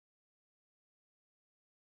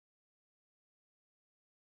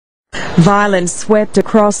Violence swept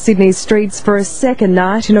across Sydney's streets for a second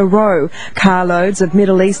night in a row. Carloads of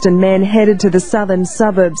Middle Eastern men headed to the southern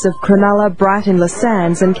suburbs of Cronulla, Brighton, Les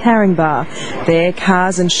Sands and Caringbah. There,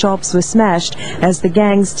 cars and shops were smashed as the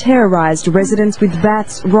gangs terrorised residents with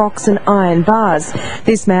bats, rocks and iron bars.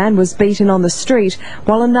 This man was beaten on the street,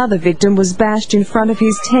 while another victim was bashed in front of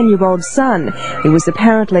his 10-year-old son. He was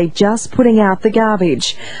apparently just putting out the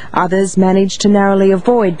garbage. Others managed to narrowly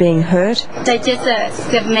avoid being hurt. They just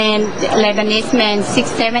Lebanese man,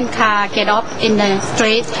 6-7 car get up in the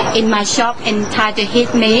street in my shop and tried to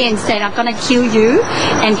hit me and said, "I'm gonna kill you,"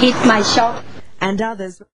 and hit my shop. And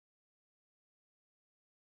others